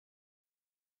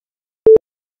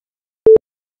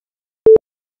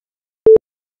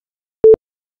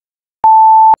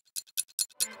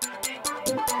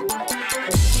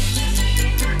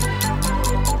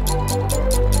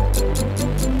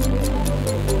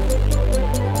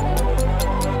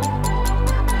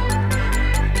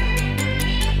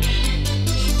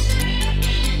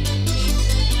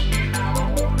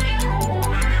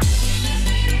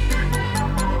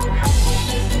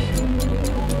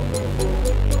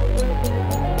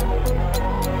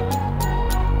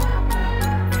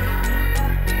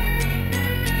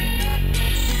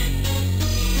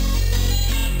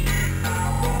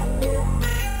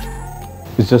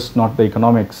just not the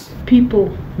economics.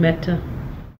 People matter.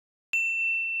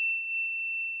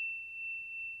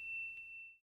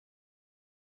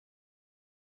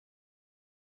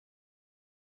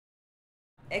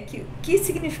 Que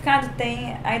significado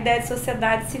tem a ideia de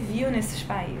sociedade civil nesses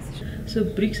países? So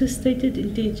BRICS' stated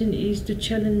intention is to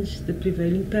challenge the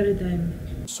prevailing paradigm.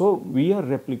 So we are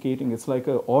replicating, it's like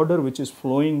an order which is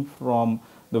flowing from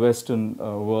the Western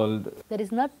world. There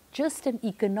is not just an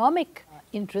economic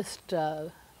interest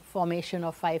formation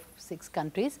of 5-6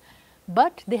 countries,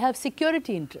 but they have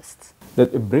security interests.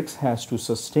 That if BRICS has to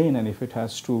sustain and if it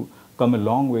has to come a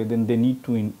long way, then they need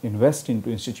to invest into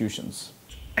institutions.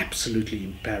 Absolutely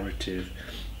imperative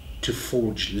to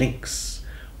forge links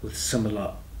with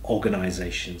similar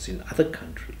organizations in other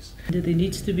countries. That there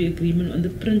needs to be agreement on the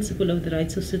principle of the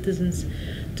rights of citizens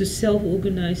to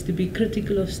self-organize, to be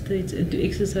critical of states and to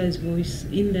exercise voice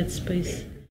in that space.